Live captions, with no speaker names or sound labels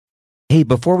Hey,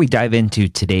 before we dive into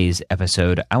today's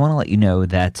episode, I want to let you know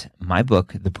that my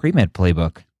book, The Premed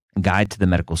Playbook, Guide to the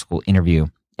Medical School Interview,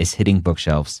 is hitting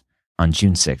bookshelves on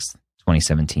June 6th,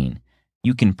 2017.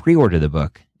 You can pre-order the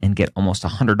book and get almost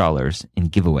 $100 in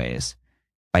giveaways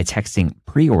by texting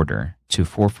pre-order to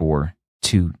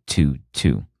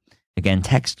 44222. Again,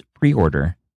 text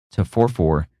pre-order to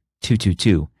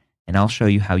 44222, and I'll show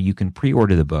you how you can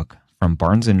pre-order the book from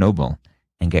Barnes & Noble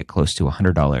and get close to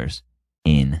 $100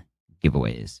 in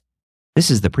giveaways. This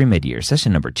is the Premed Year,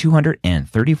 session number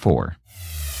 234.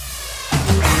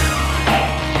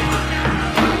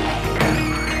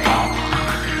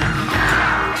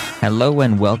 Hello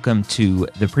and welcome to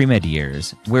the Premed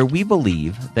Years, where we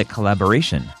believe that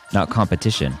collaboration, not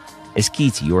competition, is key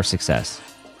to your success.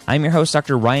 I'm your host,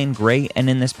 Dr. Ryan Gray,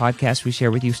 and in this podcast, we share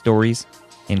with you stories,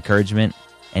 encouragement,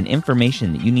 and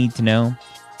information that you need to know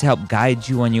to help guide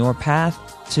you on your path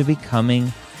to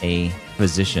becoming a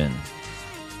physician.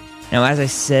 Now, as I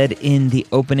said in the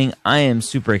opening, I am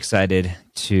super excited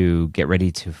to get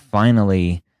ready to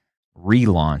finally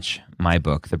relaunch my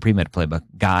book, The Premed Playbook,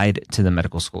 Guide to the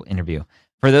Medical School Interview.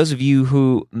 For those of you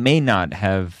who may not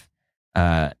have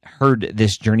heard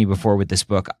this journey before with this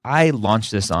book, I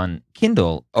launched this on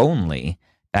Kindle only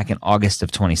back in August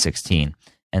of 2016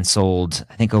 and sold,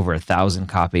 I think, over 1,000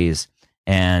 copies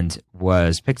and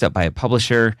was picked up by a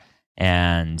publisher,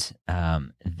 and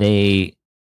they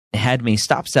had me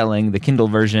stop selling the Kindle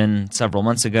version several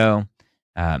months ago,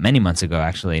 many months ago,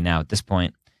 actually, now at this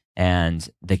point. And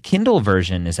the Kindle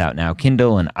version is out now,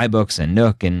 Kindle and iBooks and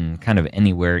Nook and kind of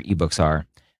anywhere ebooks are.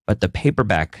 But the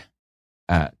paperback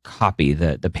copy,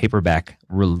 the paperback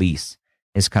release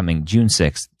is coming June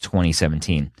 6th,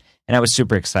 2017. And I was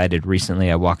super excited. Recently,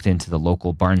 I walked into the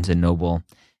local Barnes & Noble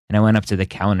and I went up to the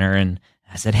counter and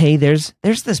I said, hey, there's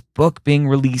this book being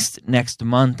released next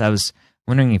month. I was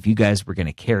wondering if you guys were going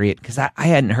to carry it, because I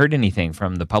hadn't heard anything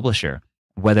from the publisher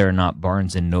whether or not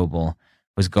Barnes & Noble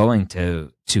was going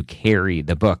to carry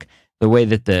the book. The way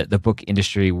that the book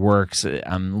industry works,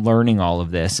 I'm learning all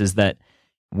of this, is that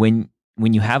when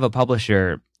you have a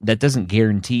publisher, that doesn't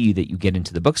guarantee you that you get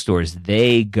into the bookstores.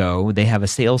 They have a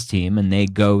sales team, and they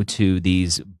go to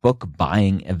these book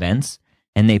buying events,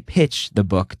 and they pitch the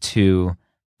book to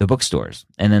the bookstores.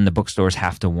 And then the bookstores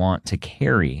have to want to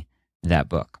carry that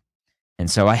book. And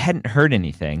so I hadn't heard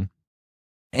anything,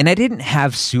 and I didn't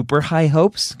have super high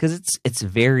hopes because it's a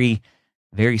very,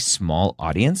 very small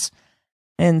audience.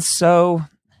 And so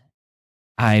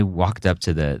I walked up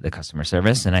to the customer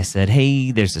service and I said,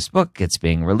 hey, there's this book. It's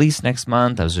being released next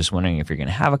month. I was just wondering if you're going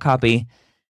to have a copy.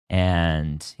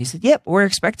 And he said, yep, we're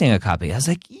expecting a copy. I was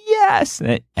like, yes.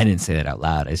 And I didn't say that out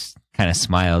loud. I just kind of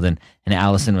smiled, and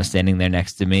Allison was standing there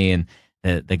next to me, and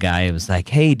the guy was like,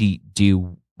 hey, do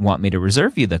you want me to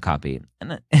reserve you the copy?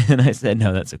 And I said,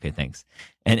 no, that's okay, thanks.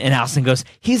 And Allison goes,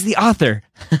 he's the author.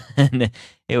 And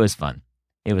it was fun.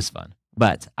 It was fun.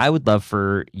 But I would love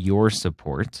for your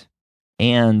support.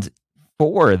 And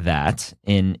for that,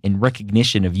 in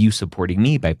recognition of you supporting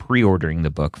me by pre-ordering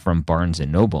the book from Barnes &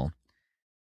 Noble,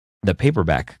 the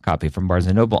paperback copy from Barnes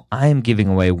 & Noble, I am giving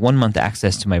away 1 month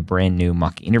access to my brand new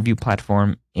mock interview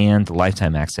platform and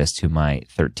lifetime access to my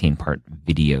 13-part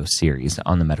video series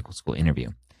on the medical school interview.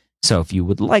 So if you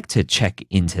would like to check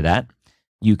into that,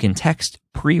 you can text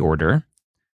pre-order,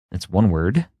 that's one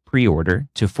word, pre-order,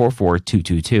 to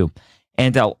 44222.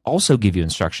 And I'll also give you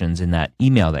instructions in that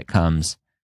email that comes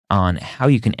on how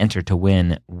you can enter to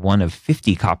win one of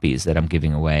 50 copies that I'm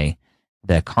giving away.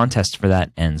 The contest for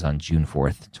that ends on June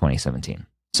 4th, 2017.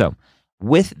 So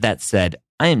with that said,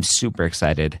 I am super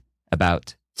excited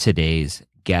about today's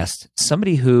guest,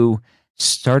 somebody who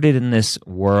started in this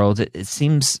world. It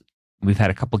seems we've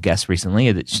had a couple guests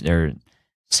recently,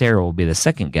 Sarah will be the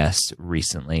second guest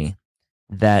recently,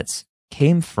 that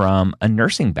came from a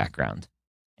nursing background,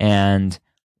 and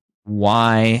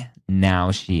why now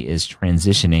she is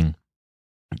transitioning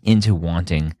into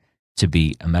wanting to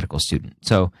be a medical student.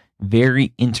 So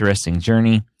very interesting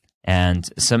journey and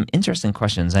some interesting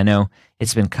questions. I know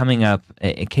it's been coming up.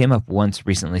 It came up once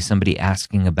recently, somebody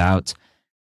asking about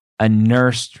a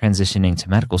nurse transitioning to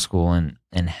medical school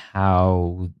and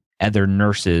how other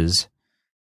nurses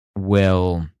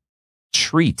will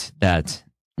treat that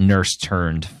nurse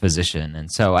turned physician.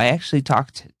 And so I actually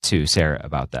talked to Sarah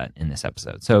about that in this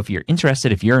episode. So if you're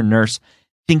interested, if you're a nurse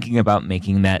thinking about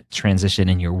making that transition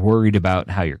and you're worried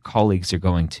about how your colleagues are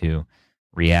going to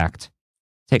react,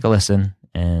 take a listen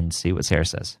and see what Sarah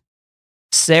says.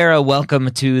 Sarah, welcome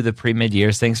to the Premed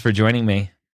Years. Thanks for joining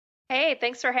me. Hey,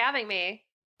 thanks for having me.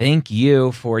 Thank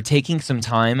you for taking some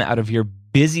time out of your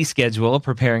busy schedule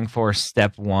preparing for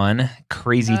step one.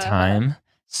 Crazy time.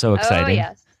 So exciting.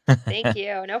 Oh, yes. Thank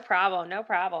you. No problem. No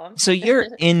problem. So you're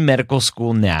in medical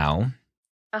school now,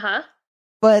 Uh-huh.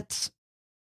 but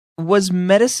was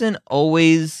medicine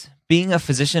always, being a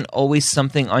physician, always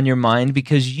something on your mind?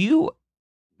 Because you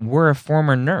were a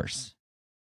former nurse.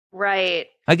 Right.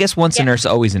 I guess once a nurse,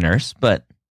 always a nurse, but...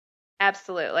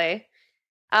 Absolutely.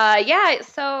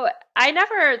 So I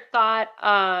never thought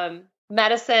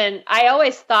medicine. I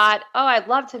always thought, oh, I'd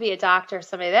love to be a doctor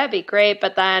someday. That'd be great.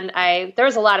 But then there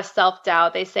was a lot of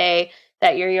self-doubt. They say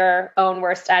that you're your own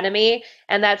worst enemy.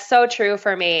 And that's so true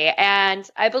for me. And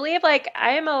I believe like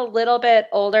I am a little bit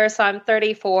older, so I'm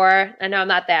 34. I know I'm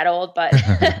not that old, but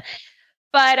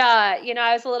but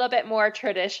I was a little bit more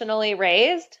traditionally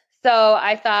raised. So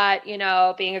I thought,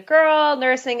 being a girl,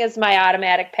 nursing is my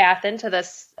automatic path into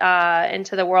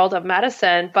into the world of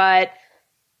medicine. But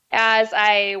as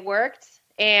I worked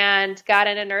and got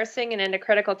into nursing and into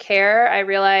critical care, I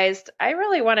realized I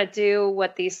really want to do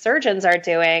what these surgeons are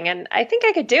doing, and I think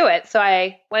I could do it. So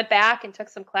I went back and took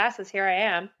some classes. Here I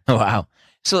am. Oh, wow.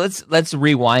 So let's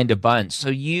rewind a bunch. So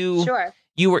you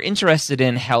were interested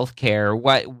in healthcare.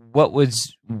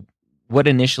 What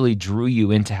initially drew you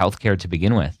into healthcare to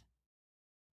begin with?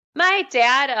 My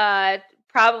dad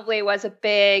probably was a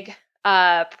big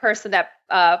person that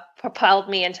propelled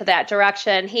me into that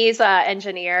direction. He's an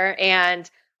engineer and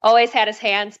always had his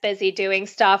hands busy doing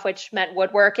stuff, which meant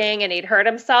woodworking, and he'd hurt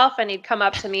himself and he'd come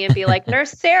up to me and be like,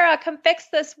 Nurse Sarah, come fix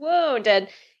this wound, and,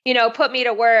 put me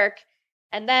to work.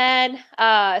 And then,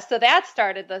 so that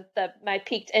started my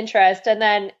piqued interest. And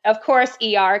then, of course,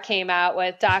 ER came out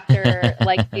with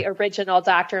like the original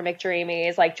Dr.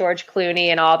 McDreamies, like George Clooney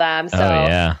and all them. So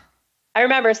yeah. I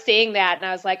remember seeing that and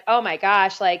I was like, oh my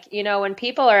gosh, like, when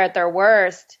people are at their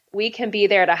worst, we can be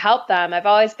there to help them. I've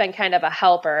always been kind of a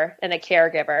helper and a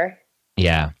caregiver.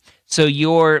 Yeah. So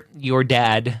your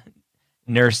dad,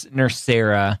 Nurse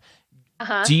Sarah,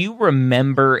 do you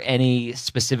remember any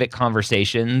specific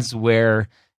conversations where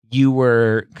you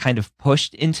were kind of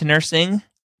pushed into nursing?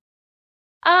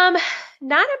 Not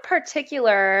in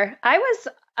particular. I was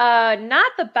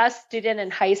not the best student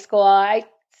in high school. I'd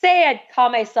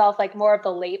call myself like more of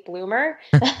the late bloomer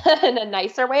in a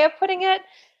nicer way of putting it.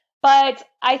 But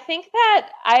I think that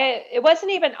it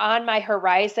wasn't even on my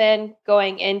horizon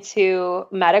going into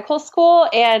medical school.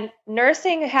 And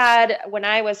nursing when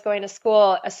I was going to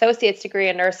school, associate's degree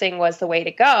in nursing was the way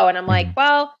to go. And I'm like,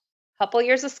 well, a couple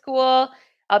years of school,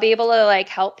 I'll be able to like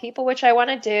help people, which I want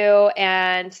to do,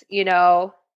 and,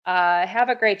 have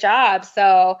a great job.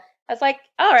 So I was like,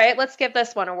 all right, let's give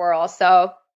this one a whirl.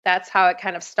 So that's how it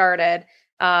kind of started.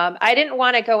 I didn't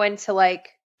want to go into like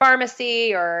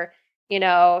pharmacy or,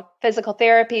 physical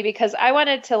therapy because I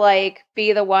wanted to like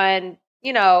be the one,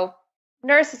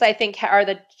 nurses I think are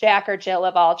the Jack or Jill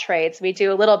of all trades. We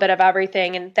do a little bit of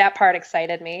everything, and that part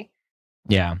excited me.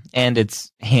 Yeah. And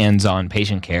it's hands-on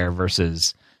patient care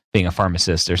versus being a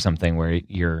pharmacist or something where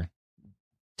you're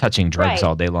touching drugs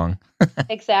all day long.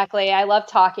 Exactly. I love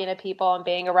talking to people and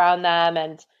being around them,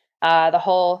 and the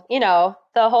whole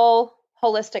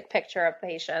holistic picture of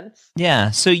patients.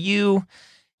 Yeah. So you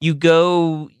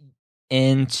go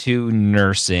into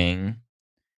nursing.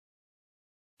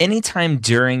 Anytime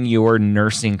during your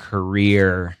nursing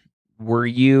career, were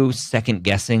you second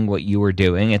guessing what you were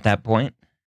doing at that point?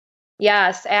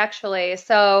 Yes, actually.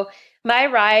 So my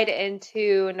ride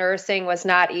into nursing was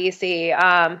not easy.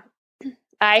 I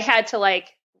had to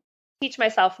like teach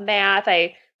myself math.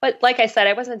 But like I said,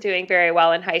 I wasn't doing very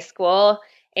well in high school.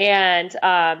 And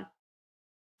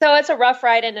so it's a rough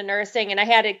ride into nursing. And I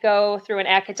had to go through an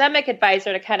academic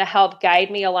advisor to kind of help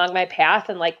guide me along my path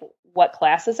and like what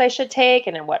classes I should take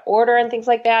and in what order and things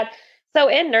like that. So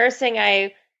in nursing,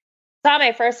 I saw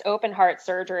my first open heart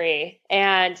surgery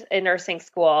and in nursing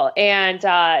school. And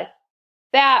that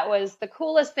was the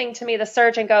coolest thing to me. The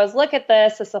surgeon goes, look at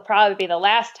this. This will probably be the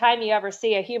last time you ever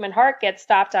see a human heart get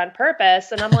stopped on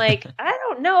purpose. And I'm like, I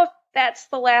don't know if that's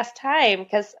the last time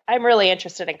because I'm really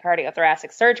interested in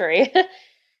cardiothoracic surgery.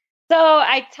 So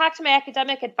I talked to my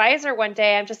academic advisor one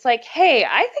day. I'm just like, hey,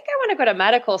 I think I want to go to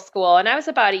medical school. And I was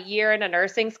about a year into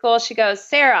nursing school. She goes,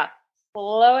 Sarah,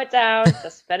 slow it down.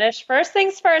 Just finish first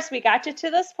things first. We got you to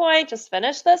this point. Just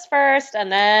finish this first, and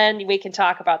then we can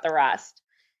talk about the rest.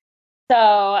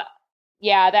 So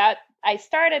yeah, I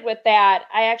started with that.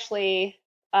 I actually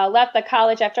left the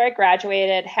college after I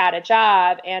graduated, had a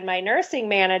job, and my nursing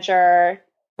manager.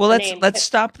 Well, let's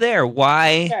stop there.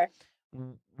 Why? Sure.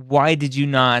 Why did you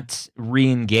not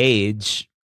re-engage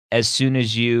as soon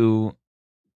as you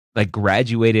like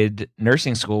graduated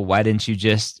nursing school? Why didn't you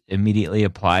just immediately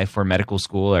apply for medical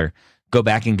school or go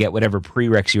back and get whatever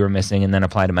prereqs you were missing and then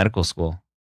apply to medical school?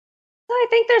 So I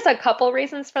think there's a couple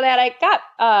reasons for that. I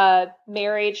got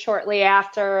married shortly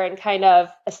after and kind of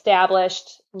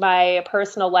established my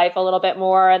personal life a little bit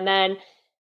more. And then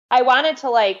I wanted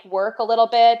to like work a little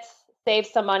bit, save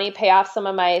some money, pay off some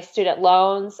of my student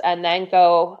loans, and then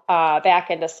go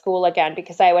back into school again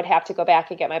because I would have to go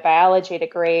back and get my biology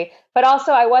degree. But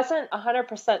also I wasn't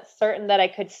 100% certain that I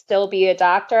could still be a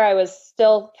doctor. I was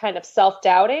still kind of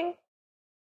self-doubting.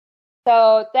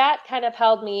 So that kind of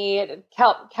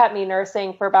kept me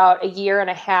nursing for about a year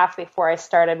and a half before I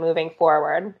started moving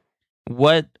forward.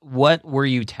 What were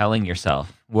you telling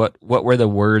yourself? What were the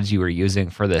words you were using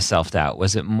for the self-doubt?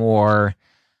 Was it more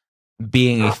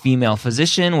being a female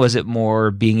physician? Was it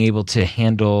more being able to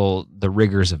handle the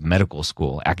rigors of medical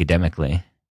school academically?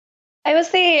 I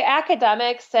was the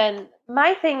academics, and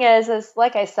my thing is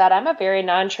like I said, I'm a very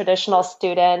non-traditional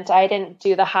student. I didn't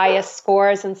do the highest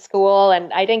scores in school,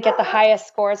 and I didn't get the highest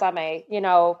scores on my,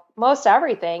 most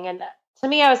everything. And to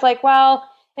me, I was like, well,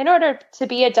 in order to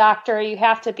be a doctor, you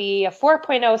have to be a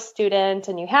 4.0 student,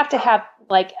 and you have to have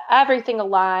like everything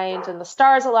aligned and the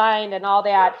stars aligned and all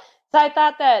that. So I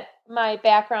thought that my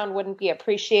background wouldn't be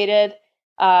appreciated.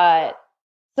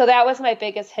 So that was my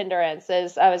biggest hindrance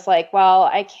is I was like, well,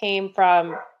 I came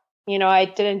from, I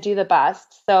didn't do the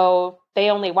best. So they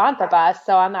only want the best.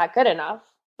 So I'm not good enough,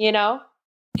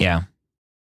 Yeah.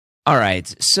 All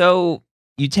right. So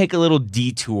you take a little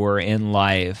detour in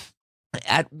life.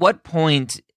 At what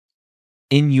point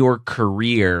in your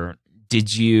career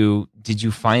did you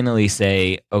finally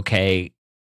say, okay,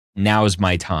 now's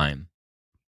my time?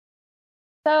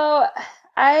 So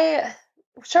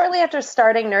shortly after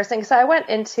starting nursing, so I went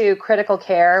into critical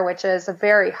care, which is a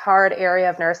very hard area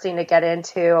of nursing to get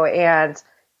into and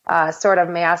sort of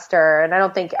master. And I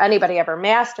don't think anybody ever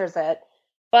masters it.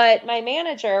 But my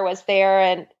manager was there,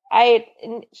 and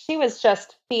she was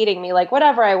just feeding me like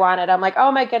whatever I wanted. I'm like,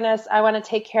 oh my goodness, I want to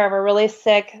take care of a really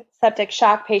sick septic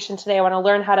shock patient today. I want to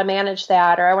learn how to manage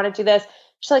that, or I want to do this.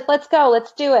 She's like, let's go,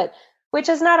 let's do it, which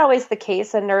is not always the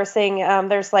case in nursing.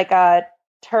 There's like a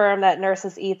term that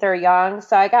nurses eat their young.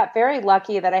 So I got very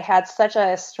lucky that I had such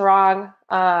a strong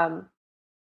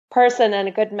person and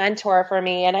a good mentor for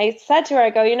me. And I said to her, I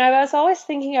go, I was always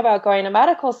thinking about going to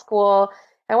medical school.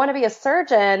 I want to be a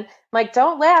surgeon. I'm like,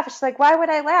 don't laugh. She's like, why would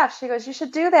I laugh? She goes, you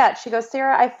should do that. She goes,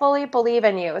 Sarah, I fully believe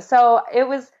in you. So it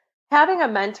was having a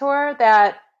mentor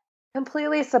that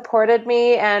completely supported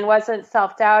me and wasn't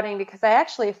self-doubting, because I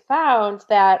actually found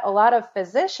that a lot of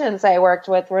physicians I worked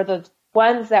with were the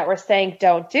ones that were saying,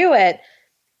 don't do it.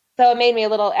 So it made me a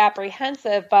little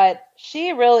apprehensive, but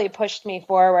she really pushed me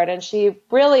forward, and she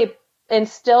really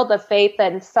instilled the faith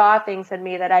and saw things in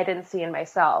me that I didn't see in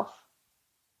myself.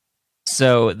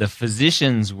 So the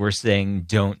physicians were saying,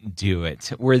 don't do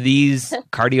it. Were these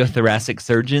cardiothoracic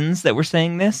surgeons that were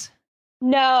saying this?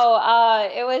 No,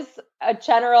 it was a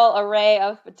general array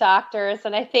of doctors.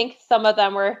 And I think some of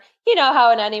them were,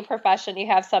 how in any profession you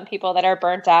have some people that are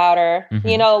burnt out, or,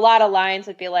 a lot of lines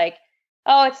would be like,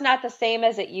 oh, it's not the same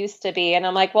as it used to be. And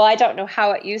I'm like, well, I don't know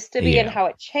how it used to be and how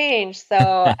it changed. So,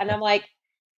 and I'm like,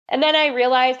 and then I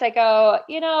realized, I go,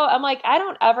 I'm like, I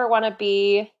don't ever want to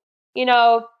be,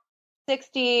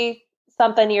 60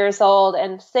 something years old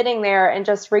and sitting there and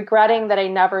just regretting that I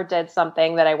never did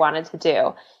something that I wanted to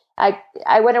do.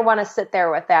 I wouldn't want to sit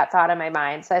there with that thought in my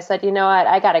mind. So I said, you know what,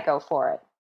 I got to go for it.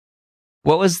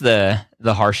 What was the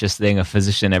harshest thing a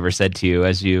physician ever said to you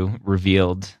as you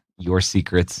revealed your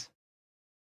secrets?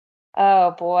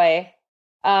 Oh boy.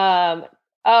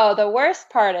 The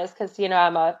worst part is, because,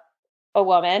 I'm a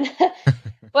woman,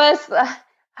 was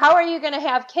how are you going to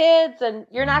have kids, and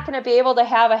you're not going to be able to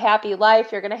have a happy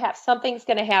life. You're going to have, something's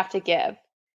going to have to give.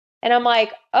 And I'm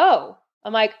like,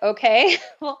 okay,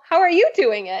 well, how are you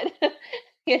doing it?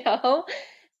 So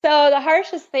the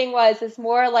harshest thing is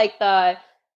more like the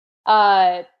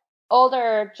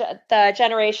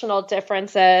generational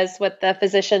differences with the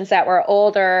physicians that were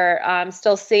older,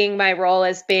 still seeing my role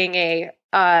as being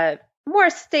a more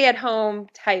stay-at-home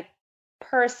type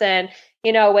person,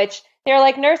 which they're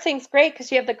like, nursing's great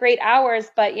because you have the great hours,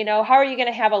 but, how are you going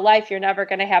to have a life? You're never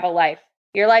going to have a life.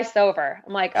 Your life's over.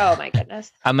 I'm like, oh my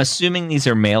goodness. I'm assuming these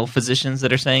are male physicians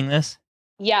that are saying this?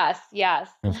 Yes.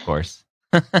 Of course.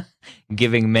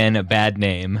 Giving men a bad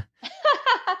name.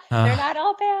 They're not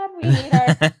all bad.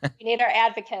 We need our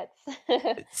advocates.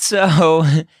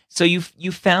 So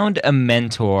you found a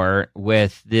mentor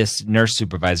with this nurse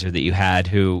supervisor that you had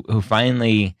who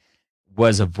finally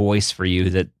was a voice for you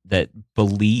that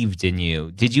believed in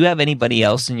you. Did you have anybody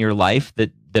else in your life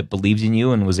that believed in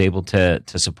you and was able to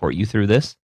support you through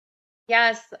this?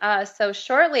 Yes. So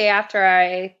shortly after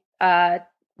I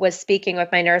was speaking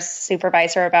with my nurse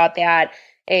supervisor about that,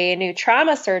 a new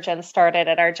trauma surgeon started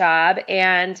at our job,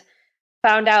 and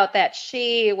found out that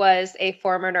she was a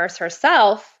former nurse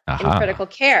herself in critical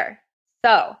care.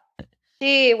 So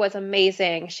she was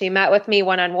amazing. She met with me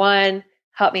one-on-one,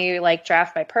 helped me like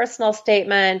draft my personal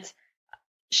statement.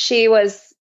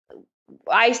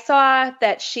 I saw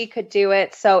that she could do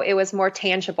it, so it was more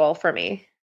tangible for me.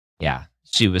 Yeah.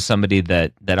 She was somebody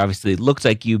that obviously looked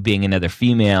like you, being another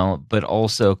female, but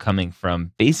also coming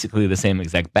from basically the same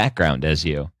exact background as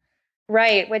you.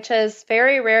 Right, which is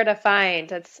very rare to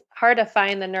find. It's hard to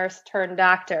find the nurse turned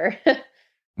doctor.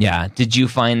 Yeah. Did you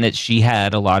find that she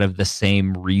had a lot of the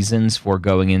same reasons for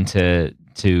going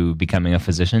into becoming a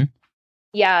physician?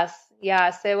 Yes.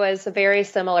 It was a very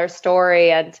similar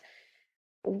story. And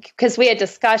because we had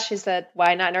discussed, she said,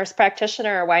 why not nurse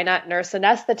practitioner? Or why not nurse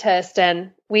anesthetist?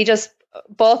 And we just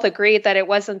both agreed that it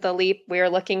wasn't the leap we were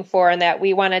looking for, and that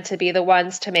we wanted to be the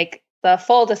ones to make the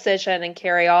full decision and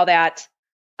carry all that.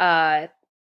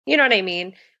 You know what I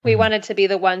mean? We wanted to be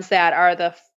the ones that are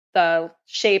the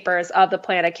shapers of the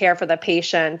plan of care for the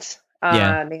patient,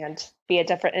 and be a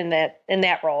different in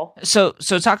that role. So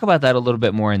talk about that a little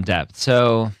bit more in depth.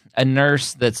 So a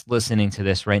nurse that's listening to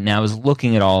this right now is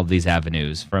looking at all of these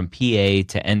avenues from PA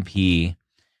to NP.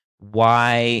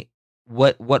 Why?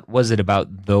 What was it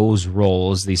about those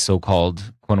roles, these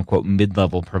so-called quote unquote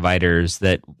mid-level providers,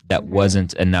 that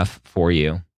wasn't enough for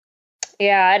you?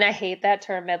 Yeah, and I hate that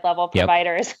term, mid-level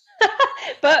providers,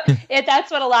 but that's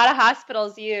what a lot of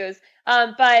hospitals use.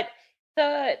 But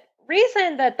the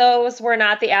reason that those were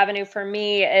not the avenue for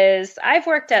me is I've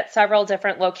worked at several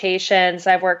different locations.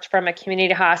 I've worked from a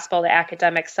community hospital to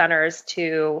academic centers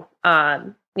to,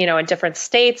 in different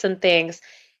states and things.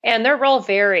 And their role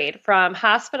varied from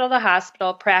hospital to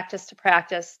hospital, practice to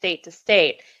practice, state to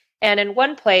state. And in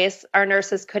one place, our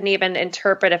nurses couldn't even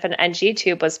interpret if an NG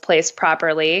tube was placed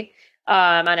properly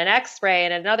on an X-ray.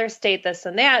 In another state, this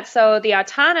and that. So the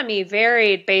autonomy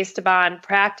varied based upon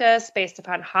practice, based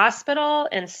upon hospital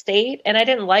and state. And I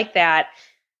didn't like that.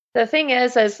 The thing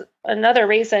is another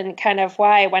reason kind of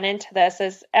why I went into this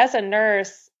is, as a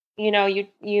nurse,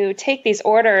 you take these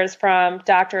orders from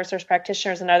doctors, nurse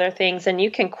practitioners, and other things, and you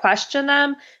can question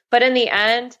them. But in the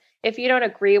end, if you don't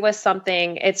agree with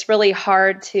something, it's really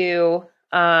hard to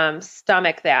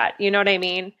stomach that. You know what I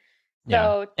mean? Yeah.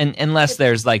 So, and unless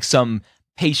there's like some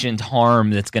patient harm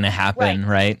that's going to happen,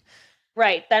 right?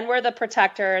 Right. Then we're the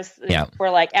protectors. Yeah. We're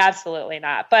like, absolutely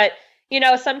not. But,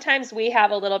 sometimes we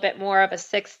have a little bit more of a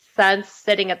sixth sense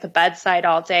sitting at the bedside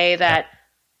all day that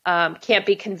can't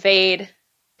be conveyed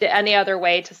any other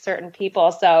way to certain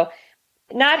people. So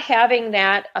not having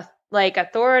that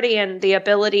authority and the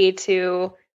ability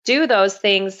to do those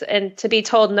things, and to be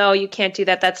told, no, you can't do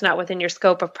that, that's not within your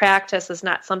scope of practice, is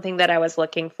not something that I was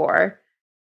looking for.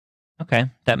 Okay,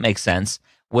 that makes sense.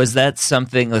 Was that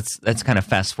something, let's kind of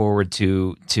fast forward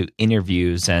to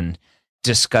interviews and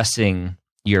discussing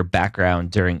your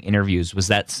background during interviews. Was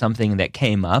that something that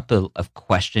came up of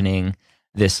questioning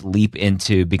this leap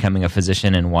into becoming a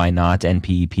physician, and why not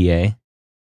NP/PA?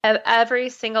 Every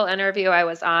single interview I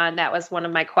was on, that was one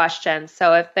of my questions.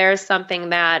 So if there's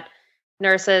something that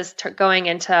nurses going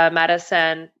into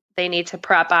medicine, they need to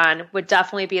prep on, would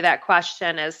definitely be that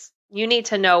question, is you need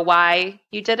to know why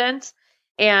you didn't.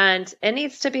 And it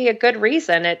needs to be a good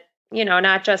reason. It,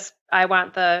 not just, I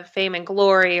want the fame and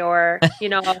glory, or,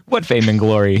 What fame and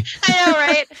glory? I know,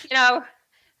 right?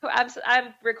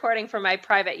 I'm recording from my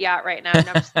private yacht right now. No,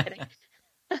 I'm just kidding.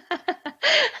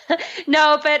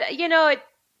 No, but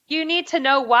you need to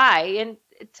know why, and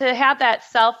to have that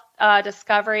self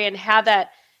discovery and have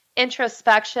that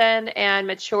introspection and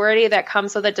maturity that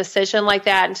comes with a decision like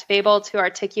that, and to be able to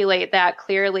articulate that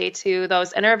clearly to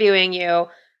those interviewing you,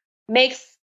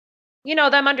 makes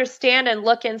them understand and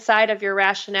look inside of your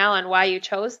rationale and why you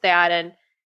chose that. And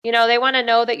they want to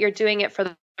know that you're doing it for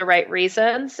the right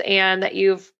reasons, and that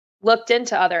you've looked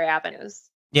into other avenues.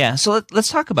 Yeah, so let's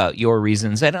talk about your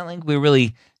reasons. I don't think we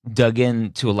really dug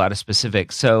into a lot of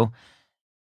specifics. So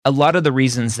a lot of the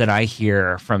reasons that I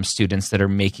hear from students that are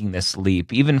making this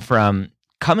leap, even from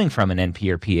coming from an NP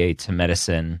or PA to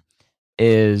medicine,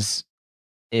 is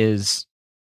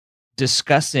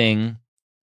discussing,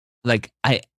 like,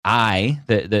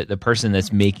 the person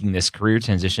that's making this career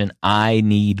transition, I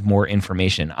need more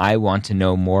information. I want to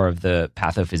know more of the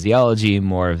pathophysiology,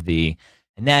 more of the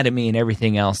anatomy, and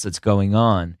everything else that's going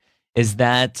on. Is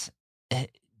that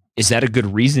a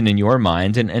good reason in your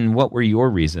mind? And what were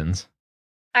your reasons?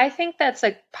 I think that's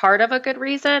a part of a good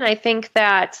reason. I think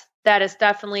that is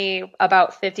definitely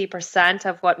about 50%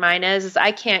 of what mine is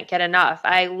I can't get enough.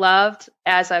 I loved,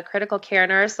 as a critical care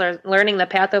nurse, learning the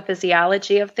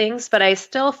pathophysiology of things, but I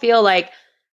still feel like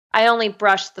I only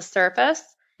brushed the surface.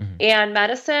 Mm-hmm. And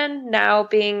medicine, now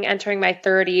entering my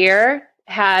third year,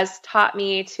 has taught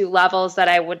me to levels that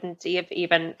I wouldn't have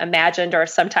even imagined or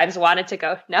sometimes wanted to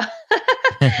go. No,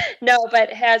 no,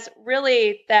 but has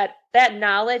really that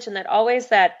knowledge and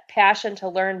that passion to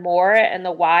learn more and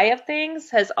the why of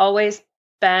things has always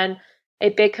been a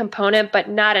big component, but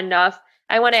not enough.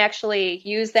 I want to actually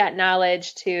use that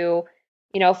knowledge to,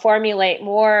 formulate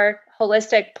more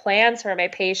holistic plans for my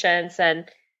patients and,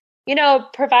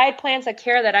 provide plans of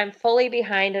care that I'm fully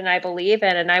behind and I believe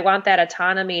in. And I want that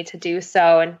autonomy to do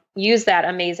so and use that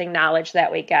amazing knowledge that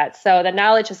we get. So the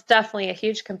knowledge is definitely a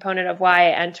huge component of why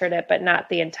I entered it, but not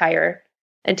the entire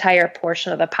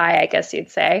portion of the pie, I guess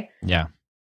you'd say. Yeah.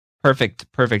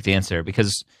 Perfect answer.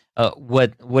 Because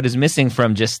what is missing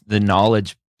from just the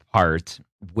knowledge part,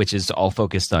 which is all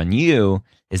focused on you,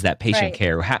 is that patient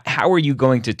care. How are you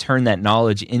going to turn that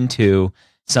knowledge into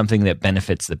something that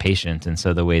benefits the patient? And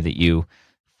so the way that you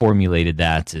formulated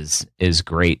that is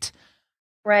great.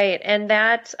 Right. And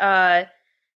that,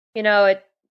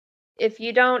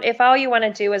 if all you want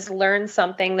to do is learn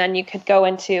something, then you could go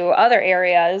into other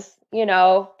areas,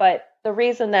 but the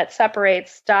reason that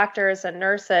separates doctors and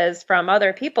nurses from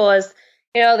other people is,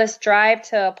 this drive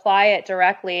to apply it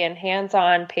directly in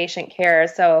hands-on patient care.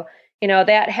 So,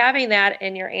 that having that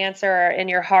in your answer, in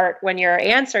your heart, when you're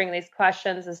answering these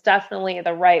questions is definitely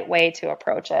the right way to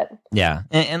approach it. Yeah.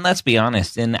 And let's be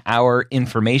honest, in our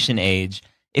information age,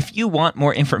 if you want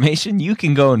more information, you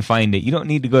can go and find it. You don't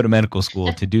need to go to medical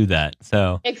school to do that.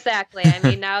 So exactly. I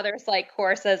mean, now there's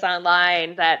courses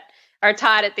online that are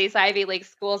taught at these Ivy League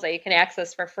schools that you can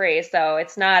access for free. So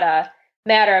it's not a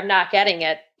matter of not getting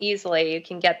it easily. You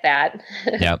can get that.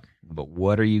 Yep. But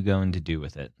what are you going to do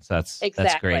with it? So that's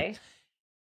great.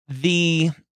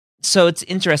 So it's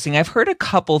interesting. I've heard a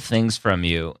couple things from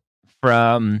you,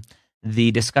 from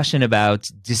the discussion about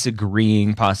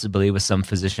disagreeing possibly with some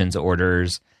physicians'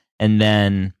 orders, and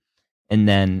then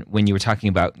when you were talking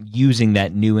about using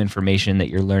that new information that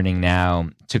you're learning now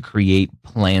to create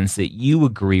plans that you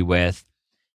agree with.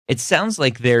 It sounds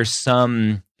like there's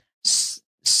some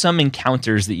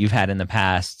encounters that you've had in the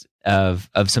past of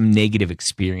some negative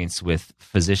experience with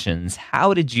physicians.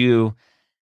 How did you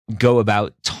go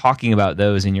about talking about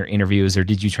those in your interviews, or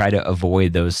did you try to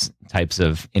avoid those types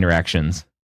of interactions?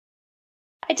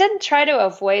 I didn't try to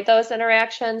avoid those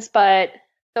interactions, but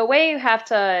the way you have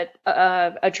to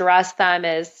address them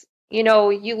is,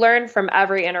 you learn from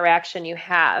every interaction you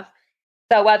have.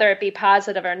 So whether it be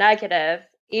positive or negative,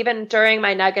 even during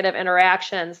my negative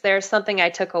interactions, there's something I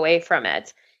took away from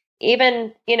it.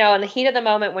 Even, in the heat of the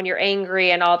moment when you're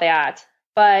angry and all that.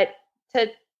 But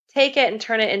to take it and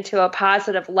turn it into a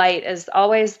positive light is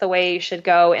always the way you should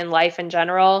go in life in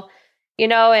general.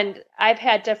 And I've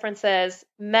had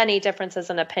many differences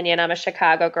in opinion. I'm a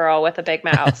Chicago girl with a big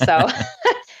mouth, so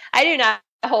I do not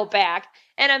hold back.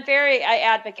 And I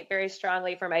advocate very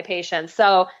strongly for my patients.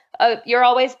 So you're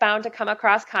always bound to come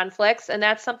across conflicts, and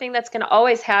that's something that's going to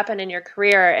always happen in your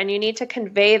career. And you need to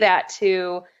convey that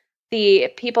to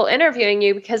the people interviewing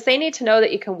you, because they need to know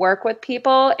that you can work with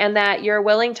people and that you're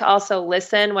willing to also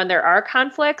listen when there are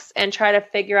conflicts and try to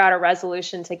figure out a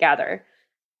resolution together.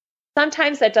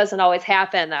 Sometimes that doesn't always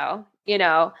happen though,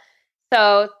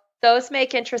 so those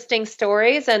make interesting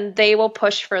stories and they will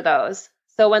push for those.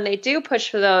 So when they do push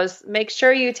for those, make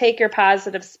sure you take your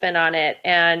positive spin on it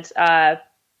and,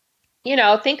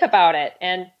 think about it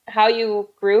and how you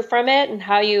grew from it and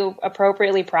how you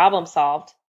appropriately problem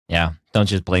solved. Yeah. Don't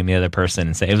just blame the other person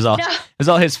and say it was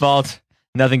all his fault.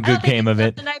 Nothing good came of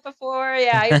it. The night before.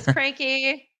 Yeah. He was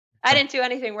cranky. I didn't do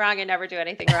anything wrong. I never do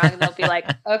anything wrong. And they'll be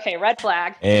like, okay, red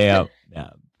flag. Yeah.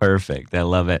 Perfect. I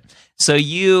love it. So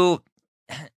you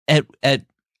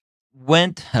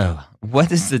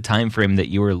what is the time frame that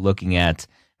you were looking at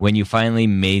when you finally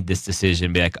made this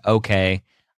decision? Be like, okay,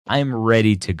 I'm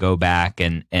ready to go back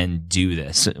and do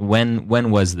this. When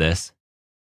was this?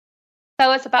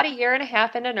 So it's about a year and a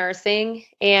half into nursing,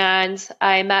 and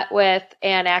I met with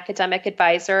an academic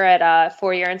advisor at a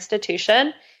 4-year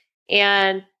institution,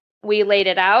 and we laid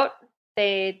it out.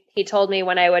 He told me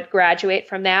when I would graduate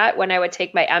from that, when I would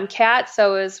take my MCAT.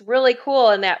 So it was really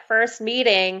cool in that first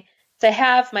meeting to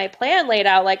have my plan laid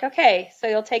out, like, okay, so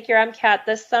you'll take your MCAT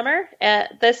this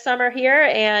summer here,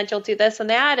 and you'll do this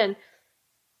and that. And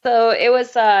so it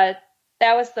was, that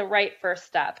was the right first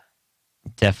step.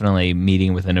 Definitely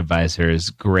meeting with an advisor is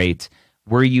great.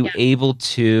 Were you able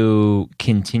to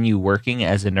continue working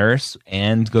as a nurse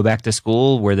and go back to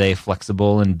school? Were they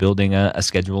flexible in building a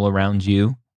schedule around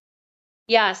you?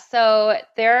 Yeah, so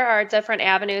there are different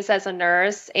avenues as a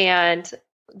nurse, and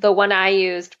the one I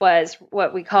used was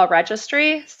what we call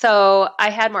registry. So I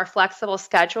had more flexible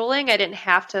scheduling. I didn't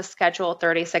have to schedule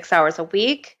 36 hours a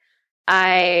week.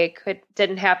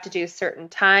 Didn't have to do certain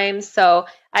times. So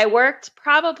I worked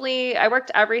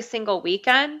every single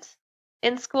weekend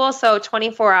in school, so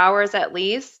 24 hours at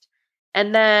least.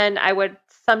 And then I would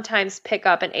sometimes pick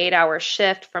up an 8-hour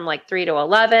shift from like 3 to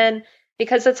 11,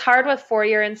 because it's hard with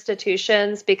four-year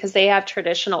institutions because they have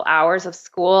traditional hours of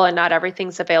school and not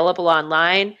everything's available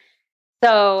online.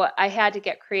 So I had to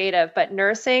get creative, but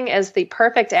nursing is the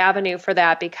perfect avenue for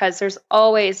that because there's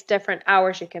always different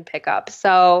hours you can pick up.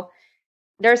 So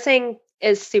nursing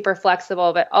is super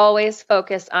flexible, but always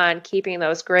focus on keeping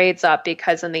those grades up,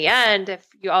 because in the end, if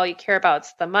all you care about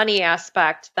is the money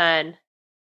aspect, then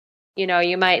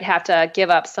you might have to give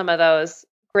up some of those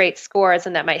great scores,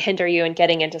 and that might hinder you in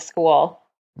getting into school.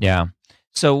 Yeah.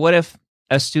 So what if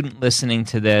a student listening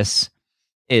to this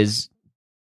is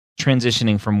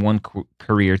transitioning from one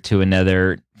career to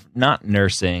another, not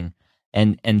nursing,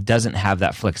 and doesn't have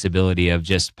that flexibility of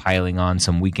just piling on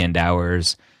some weekend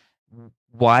hours?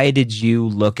 Why did you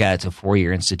look at a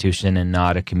four-year institution and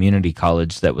not a community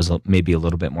college that was maybe a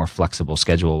little bit more flexible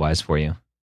schedule-wise for you?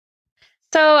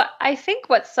 So I think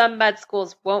what some med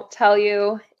schools won't tell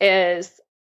you is,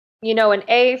 an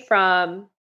A from,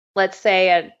 let's say,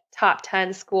 a top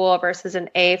 10 school versus an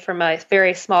A from a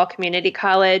very small community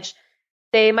college,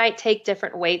 they might take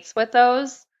different weights with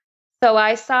those. So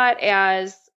I saw it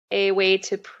as a way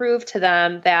to prove to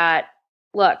them that,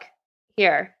 look,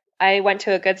 here, I went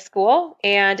to a good school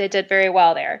and I did very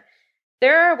well there.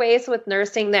 There are ways with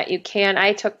nursing that you can.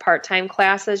 I took part-time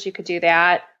classes. You could do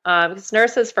that. Because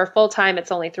nurses for full-time,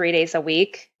 it's only 3 days a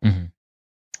week. Mm-hmm.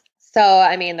 So,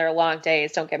 they're long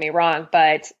days, don't get me wrong,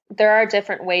 but there are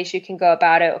different ways you can go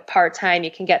about it. Part-time,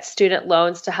 you can get student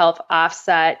loans to help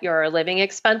offset your living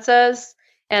expenses.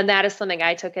 And that is something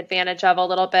I took advantage of a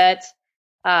little bit.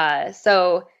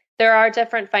 So there are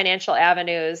different financial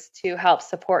avenues to help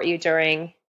support you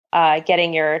during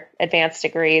getting your advanced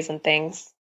degrees and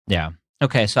things. Yeah.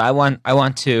 Okay. So I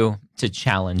want to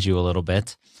challenge you a little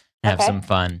bit, have some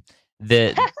fun.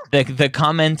 The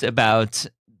comment about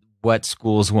what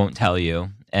schools won't tell you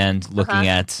and looking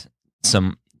at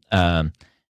some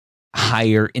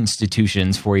higher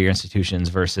institutions, four-year institutions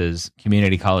versus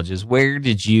community colleges, where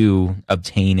did you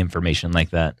obtain information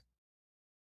like that?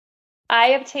 I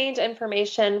obtained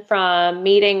information from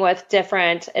meeting with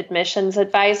different admissions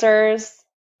advisors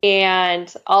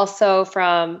and also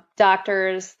from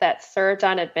doctors that served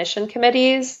on admission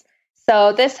committees.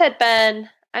 So this had been,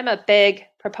 I'm a big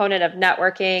proponent of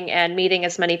networking and meeting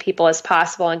as many people as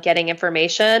possible and getting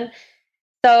information.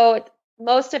 So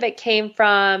most of it came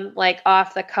from like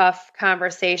off the cuff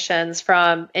conversations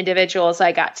from individuals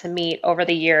I got to meet over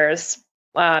the years,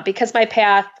 because my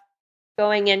path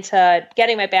going into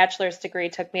getting my bachelor's degree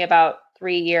took me about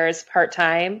 3 years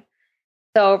part-time.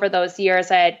 So over those years,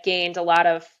 I had gained a lot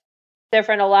of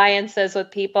different alliances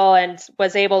with people and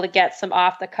was able to get some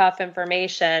off the cuff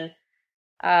information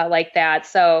like that.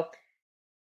 So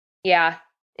yeah,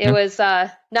 it was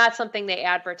not something they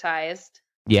advertised.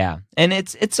 Yeah, and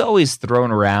it's always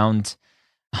thrown around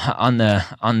on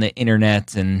the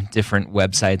internet and different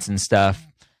websites and stuff.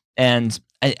 And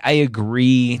I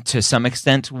agree to some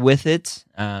extent with it.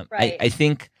 Right. I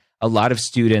think a lot of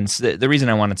students, the reason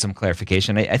I wanted some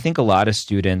clarification, I think a lot of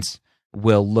students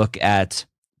will look at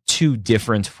two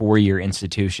different four-year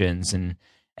institutions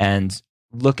and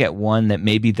look at one that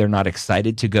maybe they're not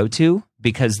excited to go to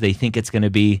because they think it's going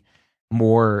to be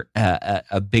more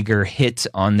a bigger hit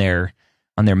on their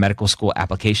medical school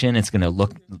application. It's going to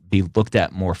be looked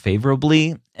at more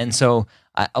favorably. And so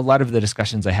a lot of the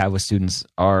discussions I have with students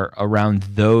are around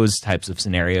those types of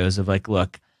scenarios of like,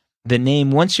 look, the name,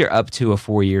 once you're up to a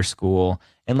four-year school,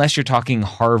 unless you're talking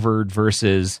Harvard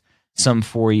versus some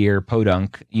four-year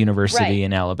podunk university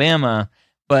in Alabama,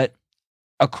 but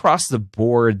across the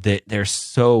board that there's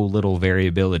so little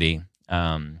variability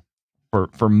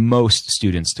for most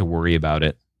students to worry about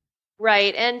it.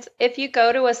 Right. And if you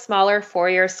go to a smaller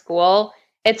four-year school,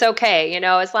 it's okay.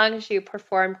 As long as you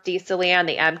perform decently on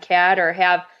the MCAT or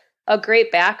have a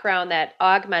great background that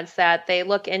augments that, they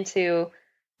look into,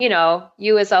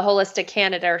 you as a holistic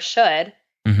candidate or should.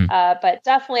 Mm-hmm. But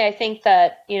definitely, I think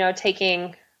that,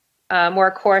 taking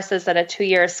more courses at a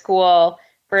 2-year school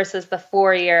versus the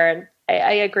 4-year,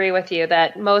 I agree with you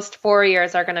that most 4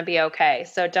 years are going to be okay.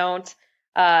 So don't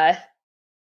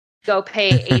go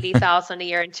pay $80,000 a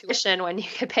year in tuition when you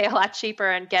could pay a lot cheaper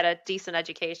and get a decent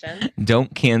education.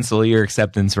 Don't cancel your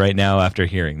acceptance right now after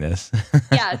hearing this.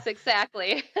 Yes,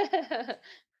 exactly.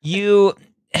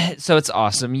 So it's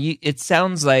awesome. It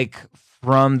sounds like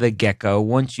from the get-go,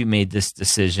 once you made this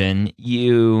decision,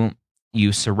 you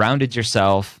surrounded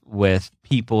yourself with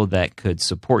people that could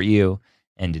support you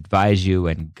and advise you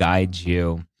and guide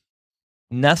you.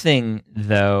 Nothing,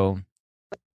 though,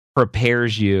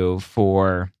 prepares you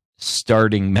for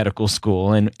starting medical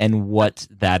school and what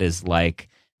that is like.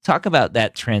 Talk about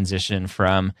that transition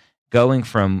from going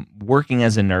from working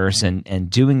as a nurse and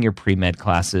doing your pre-med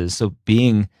classes, so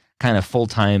being kind of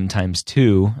full-time times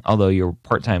two, although you're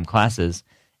part-time classes,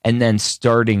 and then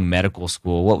starting medical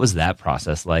school. What was that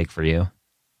process like for you?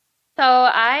 So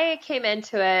I came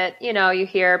into it, you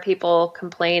hear people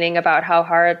complaining about how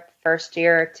hard first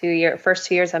 2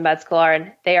 years of med school are,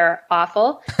 and they are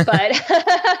awful. But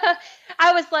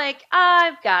I was like,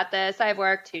 I've got this. I've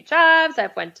worked 2 jobs.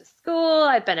 I've went to school.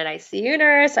 I've been an ICU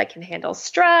nurse. I can handle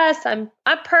stress. I'm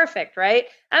perfect, right?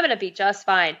 I'm going to be just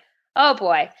fine. Oh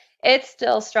boy. It's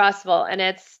still stressful, and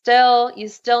you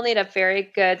still need a very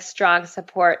good, strong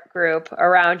support group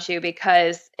around you,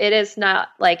 because it is not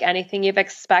like anything you've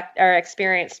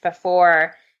experienced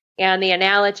before. And the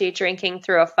analogy, drinking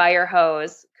through a fire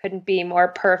hose, couldn't be more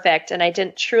perfect. And I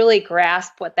didn't truly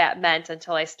grasp what that meant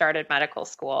until I started medical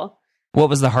school. What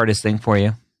was the hardest thing for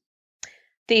you?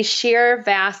 The sheer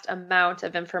vast amount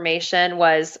of information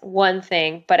was one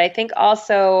thing, but I think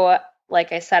also,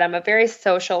 like I said, I'm a very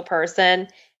social person.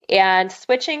 And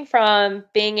switching from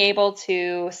being able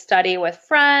to study with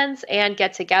friends and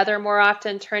get together more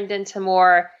often turned into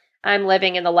more, I'm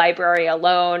living in the library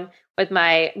alone with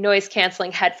my noise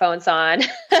canceling headphones on.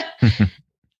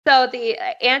 So the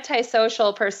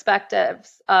antisocial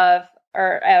perspectives I'm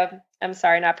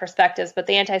sorry, not perspectives, but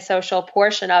the antisocial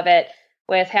portion of it,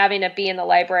 with having to be in the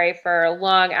library for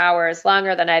long hours,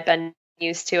 longer than I've been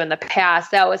used to in the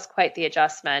past, that was quite the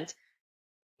adjustment.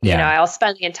 Yeah. I'll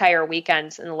spend the entire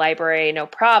weekend in the library, no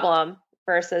problem,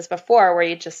 versus before where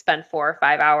you just spend 4 or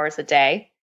 5 hours a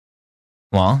day.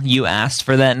 Well, you asked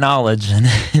for that knowledge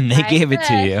and they gave it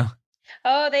to you.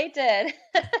 Oh, they did.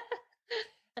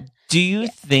 Do you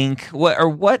think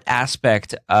what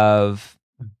aspect of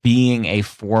being a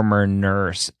former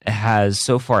nurse has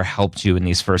so far helped you in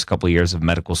these first couple of years of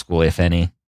medical school, if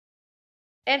any?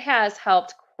 It has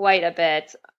helped quite a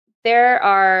bit. There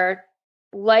are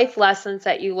life lessons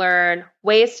that you learn,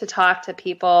 ways to talk to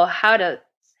people, how to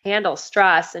handle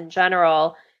stress in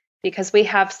general, because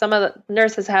some of the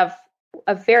nurses have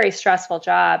a very stressful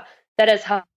job. That has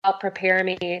helped prepare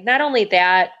me. Not only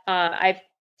that, I've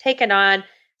taken on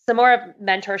some more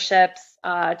mentorships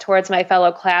towards my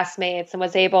fellow classmates and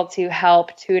was able to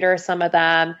help tutor some of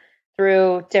them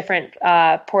through different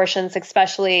portions,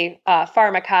 especially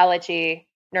pharmacology.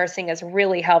 Nursing has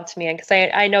really helped me, because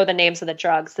I know the names of the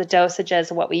drugs, the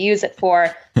dosages, what we use it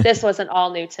for. This wasn't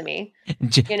all new to me.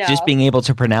 Just being able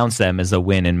to pronounce them is a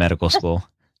win in medical school.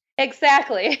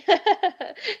 Exactly.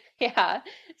 Yeah.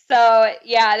 So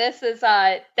yeah, this is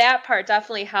that part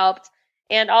definitely helped.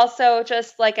 And also,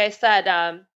 just like I said,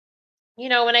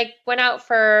 when I went out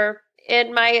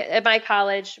at my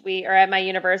college, at my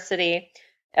university,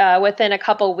 within a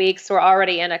couple weeks, we're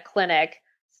already in a clinic,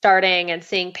 starting and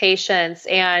seeing patients.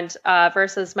 And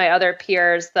versus my other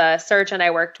peers, the surgeon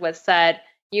I worked with said,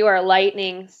 you are light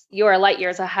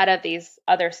years ahead of these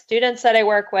other students that I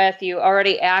work with. You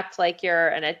already act like you're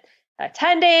an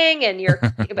attending, and you're,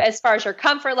 as far as your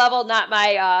comfort level, not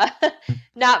my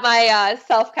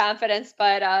self-confidence,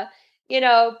 but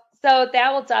so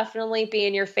that will definitely be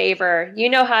in your favor. You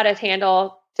know how to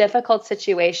handle difficult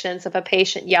situations. If a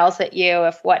patient yells at you,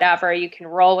 if whatever, you can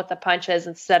roll with the punches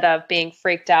instead of being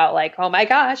freaked out like, oh my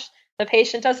gosh, the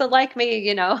patient doesn't like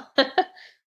me,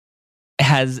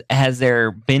 Has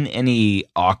there been any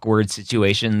awkward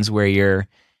situations where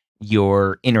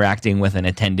you're interacting with an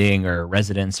attending or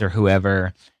residents or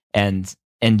whoever, and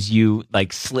you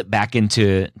like slip back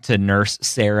into nurse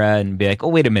Sarah and be like, oh,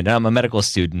 wait a minute, I'm a medical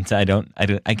student.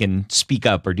 I can speak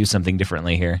up or do something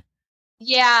differently here.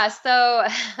 Yeah. So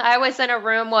I was in a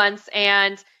room once,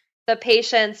 and the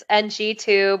patient's NG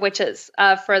tube, which is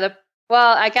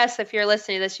I guess if you're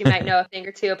listening to this, you might know a thing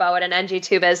or two about what an NG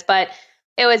tube is, but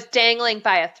it was dangling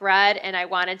by a thread, and I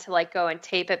wanted to go and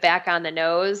tape it back on the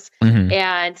nose. Mm-hmm.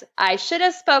 And I should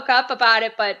have spoke up about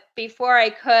it, but before I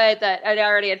could, that it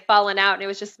already had fallen out, and it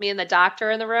was just me and the doctor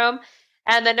in the room.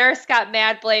 And the nurse got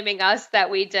mad blaming us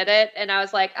that we did it. And I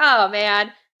was like, oh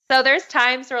man. So there's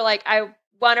times where I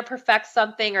want to perfect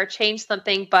something or change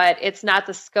something, but it's not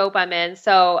the scope I'm in.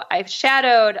 So I've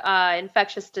shadowed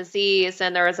infectious disease,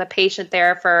 and there was a patient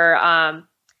there that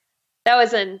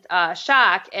was in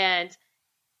shock, and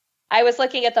I was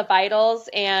looking at the vitals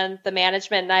and the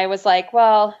management, and I was like,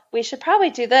 well, we should probably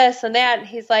do this and that. And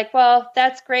he's like, well,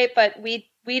 that's great, but we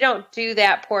we don't do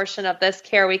that portion of this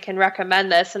care. We can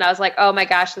recommend this. And I was like, oh my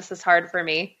gosh, this is hard for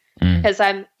me because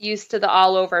I'm used to the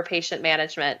all over patient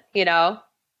management, you know?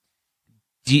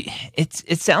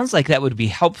 It sounds like that would be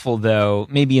helpful, though,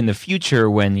 maybe in the future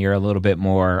when you're a little bit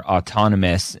more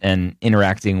autonomous and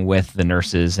interacting with the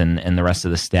nurses and the rest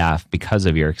of the staff because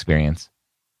of your experience.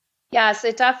 Yes,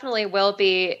 it definitely will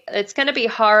be. It's going to be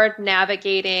hard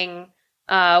navigating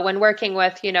when working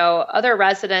with, other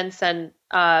residents and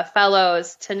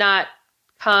fellows to not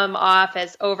come off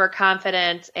as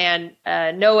overconfident and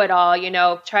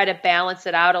know-it-all, try to balance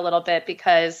it out a little bit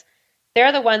because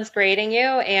they're the ones grading you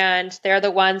and they're the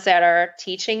ones that are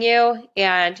teaching you,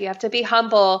 and you have to be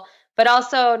humble, but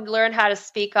also learn how to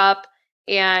speak up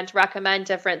and recommend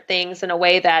different things in a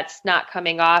way that's not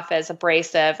coming off as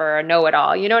abrasive or a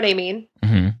know-it-all. You know what I mean?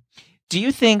 Mm-hmm. Do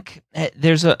you think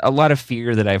there's a lot of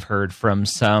fear that I've heard from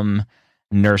some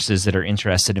nurses that are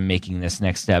interested in making this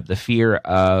next step, the fear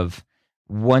of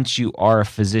once you are a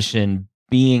physician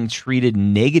being treated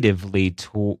negatively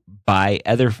by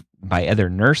other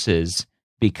nurses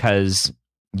because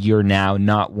you're now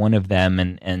not one of them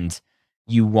and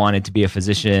you wanted to be a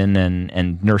physician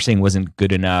and nursing wasn't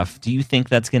good enough. Do you think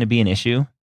that's going to be an issue?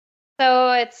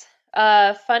 So it's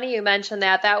funny you mentioned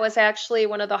that. That was actually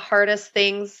one of the hardest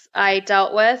things I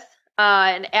dealt with.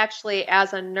 And actually,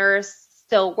 as a nurse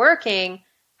still working,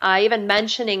 even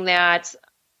mentioning that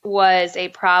was a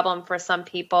problem for some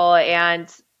people.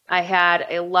 And I had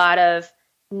a lot of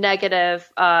negative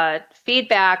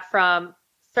feedback from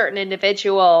certain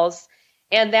individuals.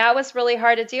 And that was really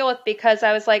hard to deal with because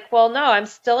I was like, well, no, I'm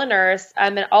still a nurse.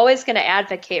 I'm always going to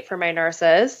advocate for my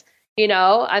nurses.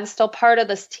 I'm still part of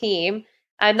this team.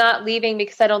 I'm not leaving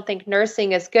because I don't think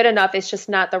nursing is good enough. It's just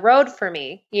not the road for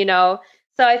me, So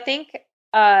I think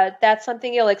that's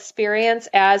something you'll experience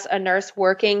as a nurse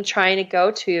trying to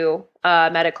go to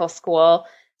medical school.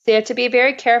 So you have to be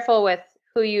very careful with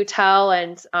who you tell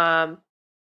and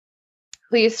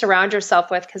who you surround yourself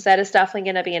with, because that is definitely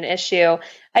going to be an issue.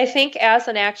 I think as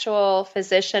an actual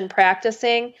physician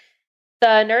practicing,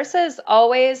 the nurses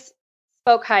always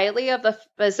spoke highly of the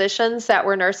physicians that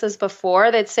were nurses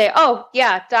before. They'd say, oh,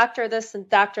 yeah, doctor this and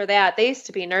doctor that. They used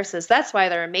to be nurses. That's why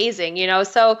they're amazing,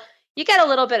 So you get a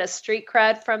little bit of street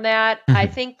cred from that. I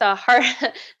think the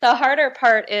harder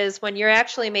part is when you're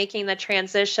actually making the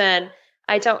transition.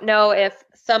 I don't know if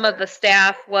some of the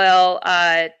staff will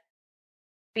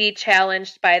be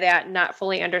challenged by that and not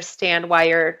fully understand why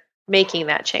you're making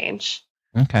that change.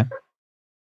 Okay.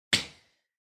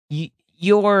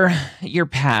 Your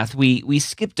path, we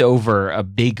skipped over a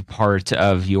big part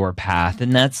of your path,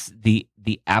 and that's the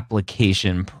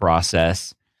application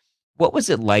process. What was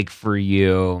it like for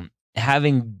you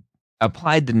having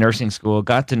applied to nursing school,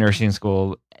 got to nursing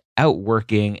school, out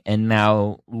working, and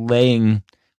now laying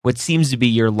what seems to be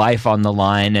your life on the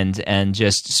line and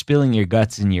just spilling your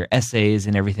guts in your essays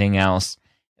and everything else?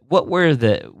 What was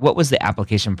the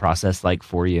application process like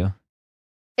for you?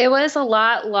 It was a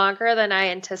lot longer than I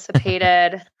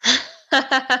anticipated.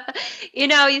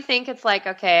 You think it's like,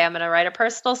 okay, I'm going to write a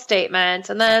personal statement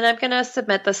and then I'm going to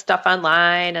submit this stuff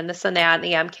online and this and that and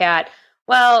the MCAT.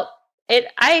 Well,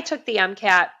 I took the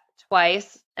MCAT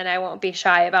twice, and I won't be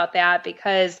shy about that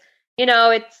because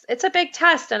it's a big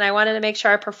test, and I wanted to make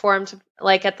sure I performed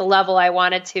like at the level I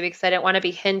wanted to because I didn't want to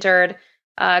be hindered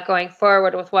going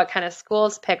forward with what kind of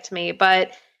schools picked me.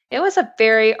 But it was a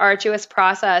very arduous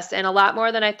process and a lot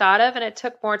more than I thought of, and it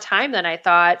took more time than I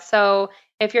thought. So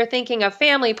if you're thinking of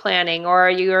family planning or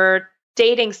you're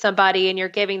dating somebody and you're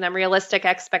giving them realistic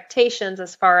expectations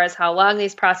as far as how long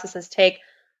these processes take,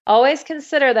 always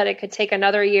consider that it could take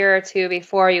another year or two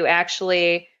before you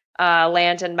actually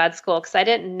land in med school, because I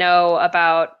didn't know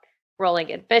about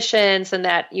rolling admissions and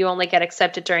that you only get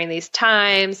accepted during these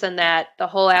times and that the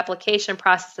whole application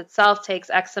process itself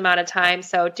takes X amount of time.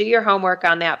 So do your homework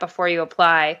on that before you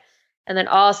apply. And then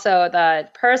also the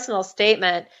personal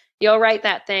statement, you'll write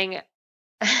that thing,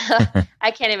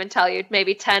 I can't even tell you,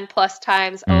 maybe 10 plus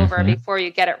times over before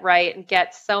you get it right and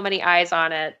get so many eyes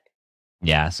on it.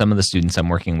 Yeah, some of the students I'm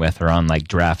working with are on like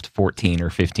draft 14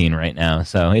 or 15 right now,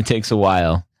 so it takes a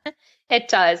while. It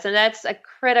does, and that's a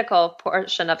critical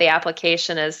portion of the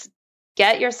application is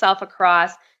get yourself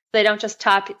across. So they don't just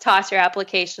toss your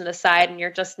application aside and you're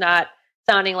just not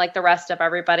sounding like the rest of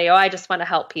everybody. Oh, I just want to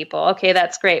help people. Okay,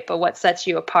 that's great, but what sets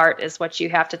you apart is what you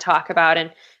have to talk about.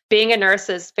 And being a nurse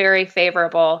is very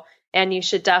favorable, and you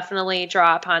should definitely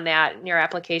draw upon that in your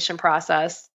application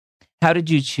process. How did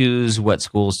you choose what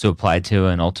schools to apply to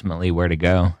and ultimately where to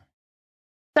go?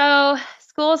 So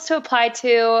schools to apply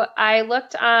to, I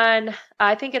looked on,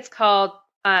 I think it's called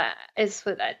is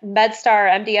with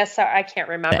MedStar, MDSR. I can't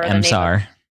remember The the name. MSAR.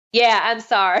 Yeah, I'm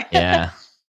sorry. Yeah.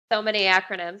 So many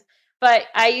acronyms. But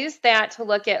I used that to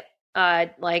look at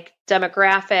like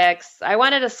demographics. I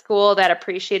wanted a school that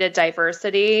appreciated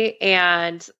diversity,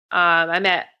 and I'm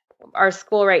at our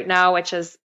school right now, which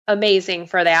is amazing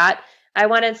for that. I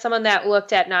wanted someone that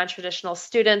looked at non-traditional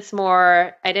students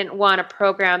more. I didn't want a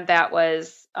program that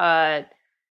was I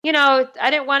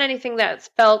didn't want anything that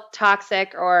felt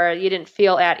toxic or you didn't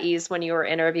feel at ease when you were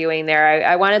interviewing there.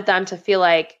 I wanted them to feel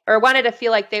like, or wanted to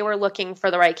feel like they were looking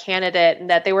for the right candidate and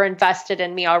that they were invested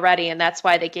in me already. And that's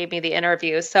why they gave me the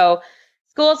interview. So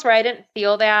schools where I didn't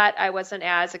feel that, I wasn't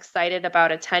as excited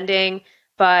about attending.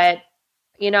 But,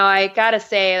 I got to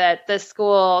say that this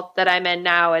school that I'm in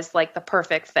now is like the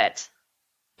perfect fit.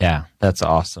 Yeah, that's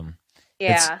awesome.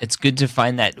 Yeah. It's good to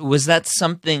find that. Was that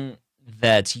something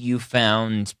that you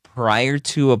found prior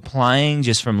to applying,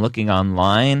 just from looking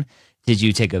online? Did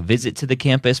you take a visit to the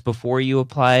campus before you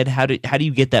applied? How do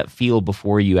you get that feel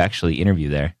before you actually interview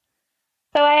there?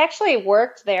 So I actually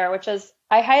worked there, which is,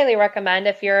 I highly recommend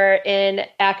if you're in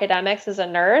academics as a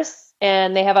nurse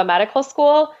and they have a medical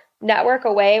school, network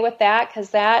away with that,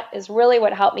 because that is really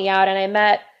what helped me out. And I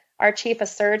met our chief of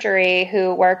surgery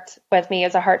who worked with me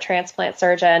as a heart transplant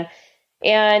surgeon.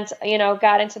 And,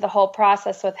 got into the whole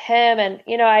process with him. And,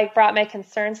 I brought my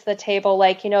concerns to the table,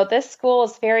 like, this school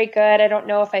is very good. I don't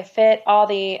know if I fit all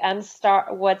the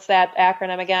MSTAR. What's that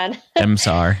acronym again?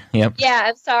 MSAR. Yep.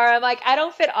 Yeah, MSTAR. I'm like, I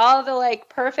don't fit all the like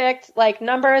perfect like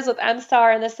numbers with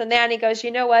MSTAR and this and that. And he goes,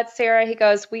 you know what, Sarah? He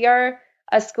goes, we are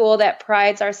a school that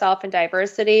prides ourselves in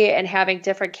diversity and having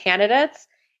different candidates.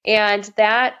 And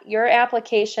that your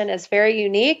application is very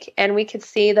unique, and we could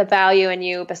see the value in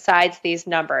you besides these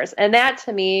numbers. And that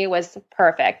to me was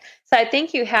perfect. So I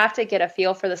think you have to get a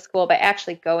feel for the school by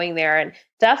actually going there, and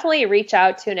definitely reach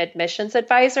out to an admissions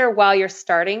advisor while you're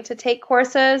starting to take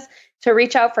courses to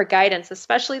reach out for guidance,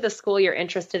 especially the school you're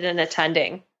interested in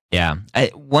attending. Yeah.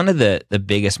 One of the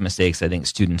biggest mistakes I think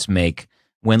students make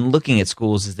when looking at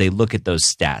schools is they look at those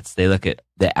stats. They look at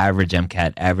the average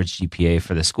MCAT, average GPA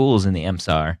for the schools in the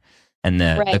MSAR, and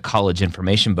the college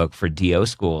information book for DO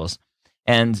schools.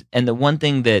 And the one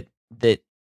thing that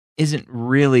isn't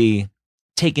really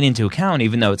taken into account,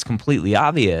 even though it's completely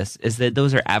obvious, is that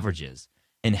those are averages.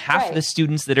 And half of the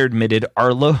students that are admitted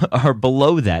are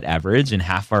below that average, and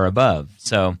half are above.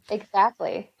 So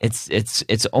exactly,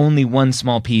 it's only one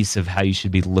small piece of how you should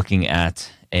be looking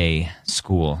at a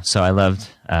school. So I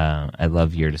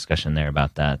love your discussion there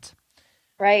about that.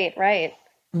 Right.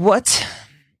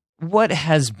 What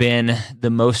has been the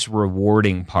most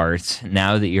rewarding part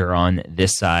now that you're on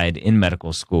this side in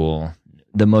medical school?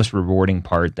 The most rewarding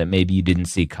part that maybe you didn't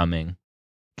see coming?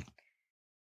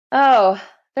 Oh,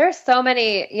 there's so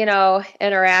many,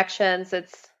 interactions.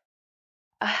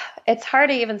 It's hard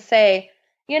to even say.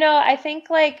 I think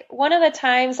like one of the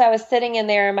times I was sitting in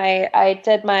there, I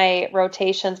did my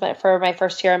rotations for my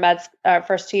first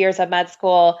 2 years of med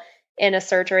school in a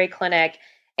surgery clinic,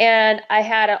 and I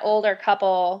had an older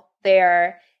couple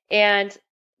there, and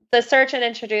the surgeon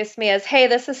introduced me as, "Hey,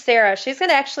 this is Sarah. She's going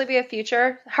to actually be a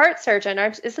future heart surgeon.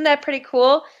 Isn't that pretty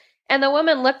cool?" And the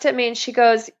woman looked at me and she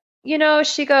goes,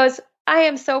 "I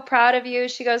am so proud of you."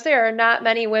 She goes, "There are not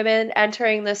many women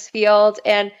entering this field,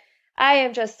 and I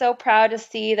am just so proud to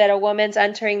see that a woman's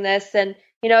entering this, and,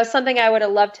 something I would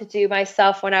have loved to do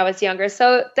myself when I was younger."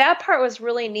 So that part was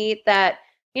really neat that,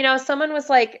 someone was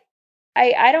like,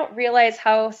 I don't realize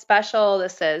how special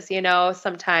this is.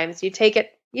 Sometimes you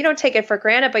don't take it for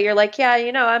granted, but you're like, yeah,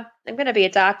 I'm going to be a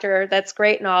doctor. That's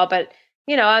great and all, but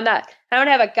I don't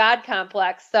have a God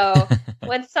complex. So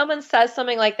when someone says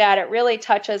something like that, it really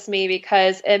touches me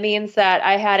because it means that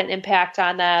I had an impact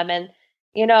on them, and,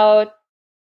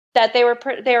 that they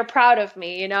were proud of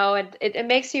me, and it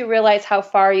makes you realize how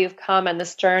far you've come in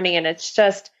this journey. And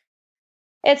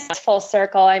it's full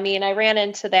circle. I mean, I ran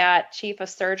into that chief of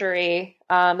surgery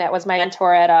that was my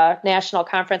mentor at a national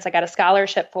conference I got a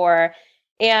scholarship for.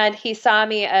 And he saw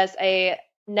me as a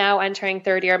now entering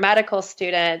third year medical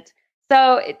student.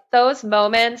 So those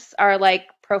moments are like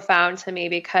profound to me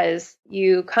because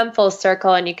you come full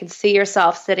circle and you can see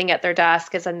yourself sitting at their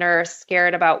desk as a nurse,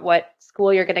 scared about what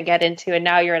school you're going to get into. And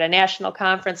now you're at a national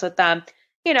conference with them,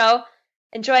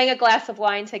 enjoying a glass of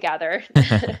wine together.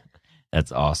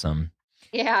 That's awesome.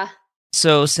 Yeah.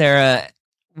 So, Sarah,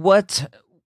 what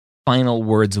final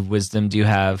words of wisdom do you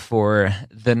have for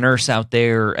the nurse out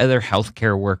there or other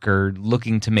healthcare worker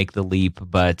looking to make the leap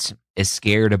but is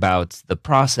scared about the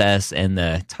process and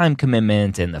the time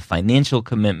commitment and the financial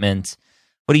commitment?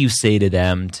 What do you say to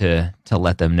them to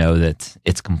let them know that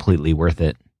it's completely worth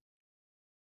it?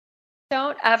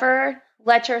 Don't ever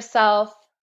let yourself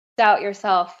doubt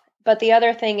yourself. But the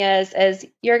other thing is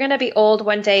you're going to be old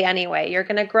one day anyway. You're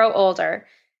going to grow older.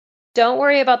 Don't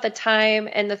worry about the time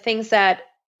and the things that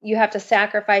you have to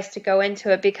sacrifice to go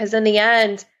into it, because in the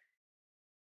end,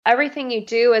 everything you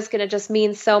do is going to just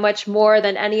mean so much more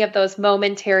than any of those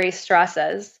momentary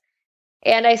stresses.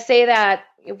 And I say that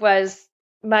it was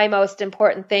my most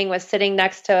important thing, was sitting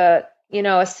next to, a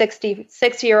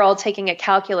 60-year-old taking a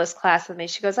calculus class with me.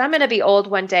 She goes, I'm going to be old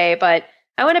one day, but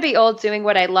I want to be old doing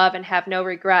what I love and have no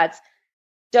regrets.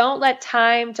 Don't let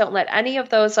any of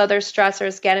those other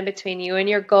stressors get in between you and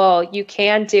your goal. You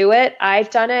can do it.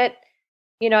 I've done it.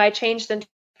 I changed and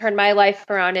turned my life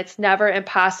around. It's never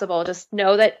impossible. Just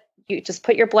know that you just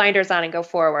put your blinders on and go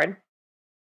forward.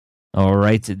 All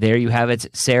right. There you have it.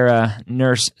 Sarah,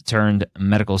 nurse turned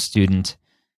medical student,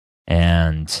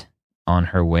 and on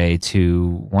her way to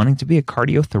wanting to be a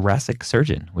cardiothoracic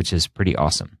surgeon, which is pretty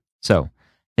awesome. So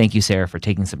thank you, Sarah, for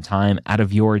taking some time out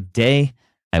of your day.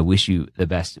 I wish you the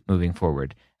best moving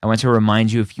forward. I want to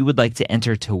remind you, if you would like to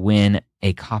enter to win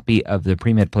a copy of the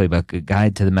Premed Playbook, a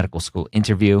guide to the medical school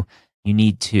interview, you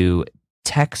need to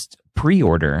text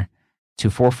pre-order to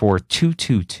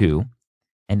 44222,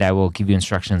 and I will give you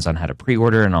instructions on how to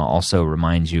pre-order, and I'll also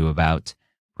remind you about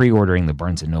pre-ordering the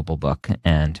Barnes & Noble book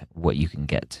and what you can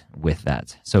get with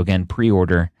that. So again,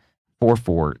 pre-order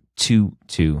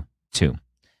 44222.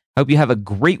 Hope you have a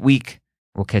great week.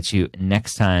 We'll catch you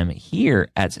next time here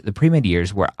at the Premed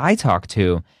Years, where I talk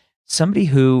to somebody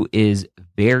who is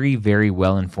very, very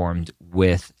well informed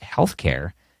with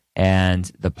healthcare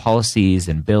and the policies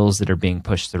and bills that are being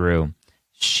pushed through.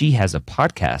 She has a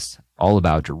podcast all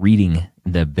about reading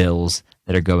the bills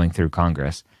that are going through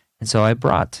Congress. And so I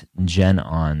brought Jen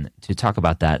on to talk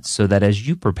about that, so that as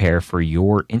you prepare for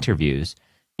your interviews,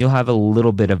 you'll have a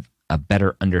little bit of a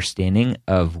better understanding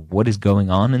of what is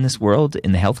going on in this world,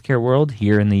 in the healthcare world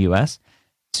here in the U.S.,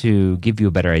 to give you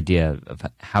a better idea of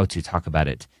how to talk about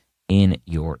it in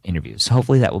your interviews. So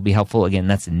hopefully that will be helpful. Again,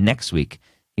 that's next week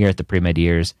here at the Premed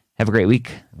Years. Have a great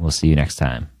week. We'll see you next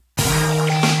time.